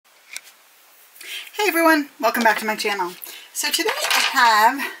Hey everyone, welcome back to my channel. So today I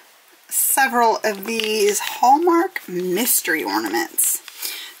have several of these Hallmark mystery ornaments.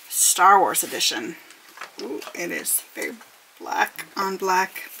 Star Wars edition. Ooh, it is very black on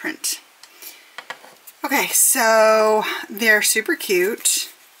black print. Okay, so they're super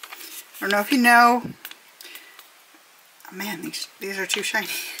cute. I don't know if you know. Oh man, these are too shiny.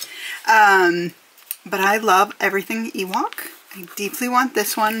 But I love everything Ewok. I deeply want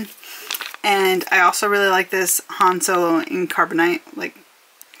this one. And I also really like this Han Solo in Carbonite. Like,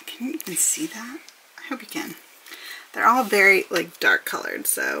 can you even see that? I hope you can. They're all very, like, dark colored.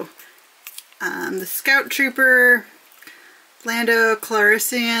 So, the Scout Trooper, Lando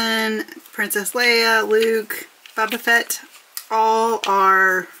Calrissian, Princess Leia, Luke, Boba Fett, all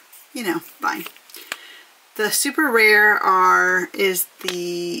are, you know, fine. The super rare is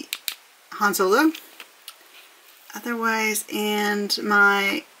the Han Solo. Otherwise, and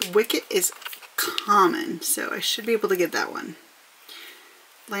my Wicket is common, so I should be able to get that one.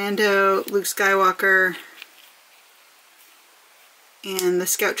 Lando, Luke Skywalker, and the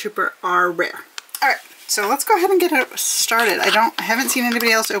Scout Trooper are rare. Alright, so let's go ahead and get it started. I haven't seen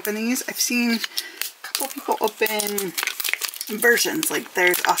anybody else open these. I've seen a couple people open versions. Like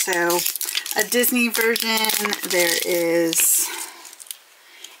there's also a Disney version. There is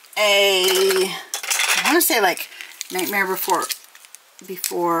a, I want to say like Nightmare Before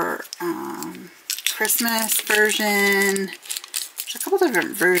Christmas version. There's a couple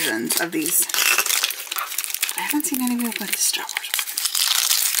different versions of these. I haven't seen any with the Star Wars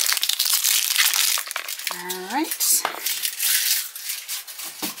one. Alright.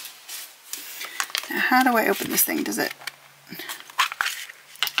 Now how do I open this thing? Does it...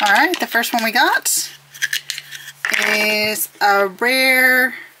 Alright, the first one we got is a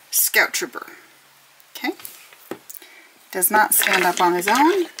rare Scout Trooper. Okay. Does not stand up on his own.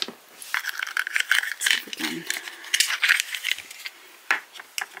 Let's see if we can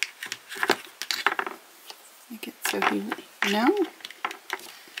make it so he, no,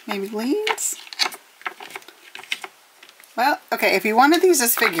 maybe leans. Well, okay, if you wanted these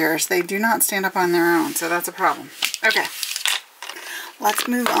as figures, they do not stand up on their own, so that's a problem. Okay, let's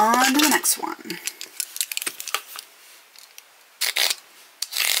move on to the next one.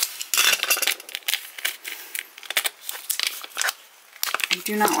 I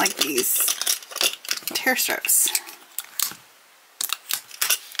do not like these tear strokes.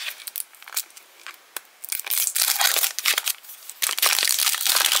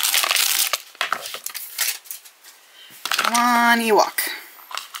 Come on, Ewok.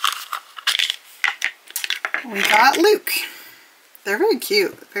 We got Luke. They're very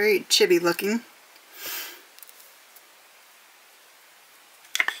cute, very chibi looking.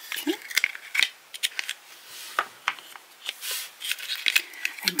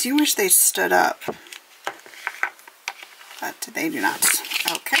 I do wish they stood up, but they do not.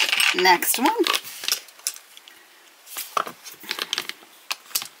 Okay, next one.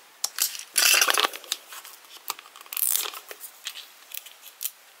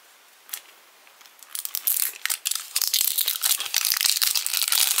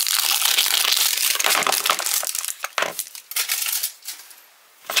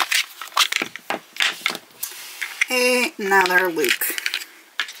 Another Luke.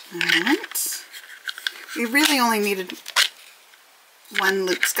 Alright. We really only needed one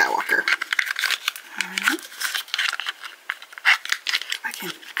Luke Skywalker. Alright. I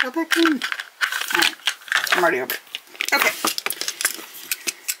can go back in. Alright. I'm already over it. Okay.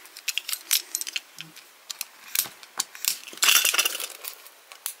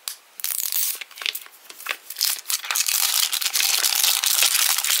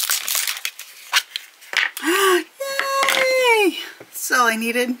 Yay! That's all I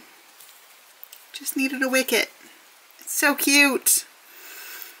needed. Just needed a Wicket. It's so cute.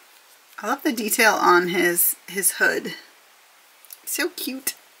 I love the detail on his hood. So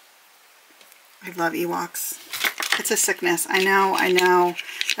cute. I love Ewoks. It's a sickness. I know.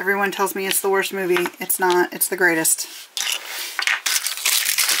 Everyone tells me it's the worst movie. It's not. It's the greatest.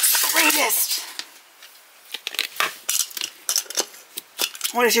 Greatest!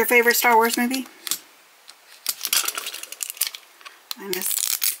 What is your favorite Star Wars movie? Mine is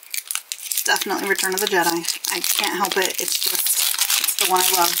definitely Return of the Jedi. I can't help it. It's the one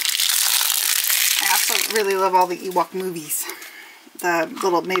I love. I also really love all the Ewok movies. The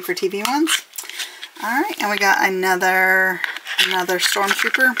little made-for-TV ones. Alright, and we got another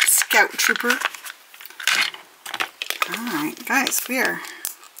Stormtrooper, Scout Trooper. Alright, guys, so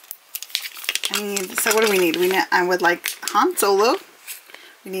what do we need? I would like Han Solo.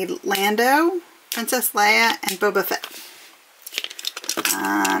 We need Lando, Princess Leia, and Boba Fett.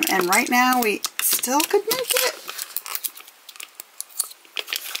 And right now we still could make it.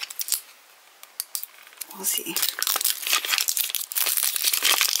 We'll see.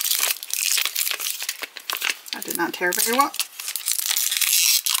 That did not tear very well.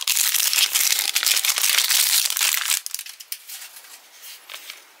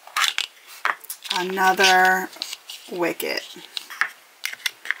 Another wicket.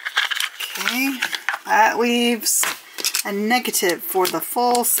 Okay, that leaves a negative for the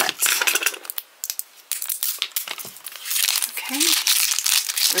full set. Okay,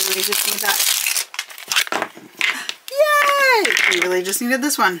 really just need that. Yay! We really just needed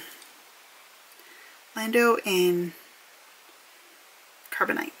this one. Lando in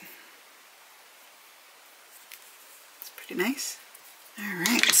carbonite. It's pretty nice. All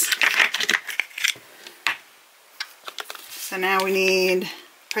right. So now we need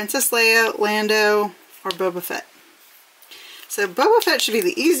Princess Leia, Lando, or Boba Fett. So Boba Fett should be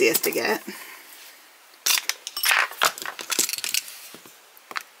the easiest to get.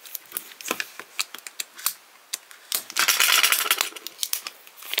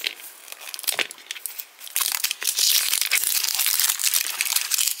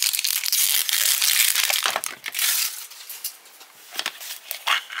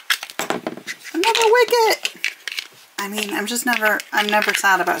 Another wicket! I mean, I'm never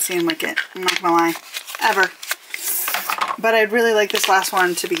sad about seeing Wicket. I'm not gonna lie. Ever. But I'd really like this last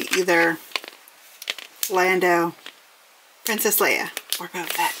one to be either Lando, Princess Leia, or Boba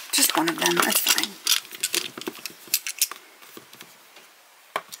Fett. Just one of them. That's fine.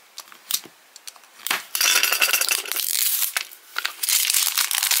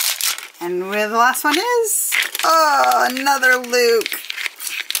 And where the last one is... Oh, another Luke.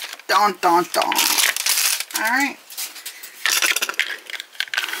 Dun, dun, dun. Alright.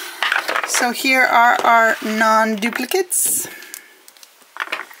 So here are our non-duplicates.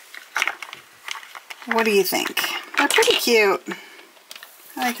 What do you think? They're pretty cute.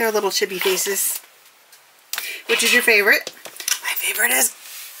 I like their little chibi faces. Which is your favorite? My favorite is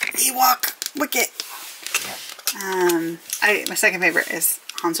Ewok Wicket. My second favorite is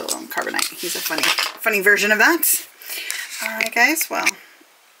Han Solo and Carbonite. He's a funny version of that. Alright guys, well,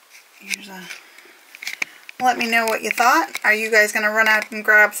 here's a... Let me know what you thought. Are you guys going to run out and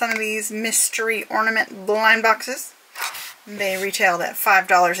grab some of these mystery ornament blind boxes? They retailed at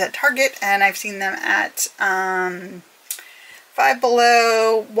 $5 at Target, and I've seen them at Five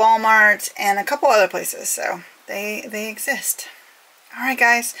Below, Walmart, and a couple other places, so they exist. Alright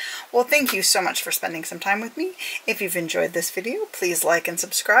guys, well thank you so much for spending some time with me. If you've enjoyed this video, please like and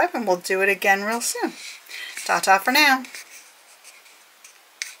subscribe, and we'll do it again real soon. Ta-ta for now.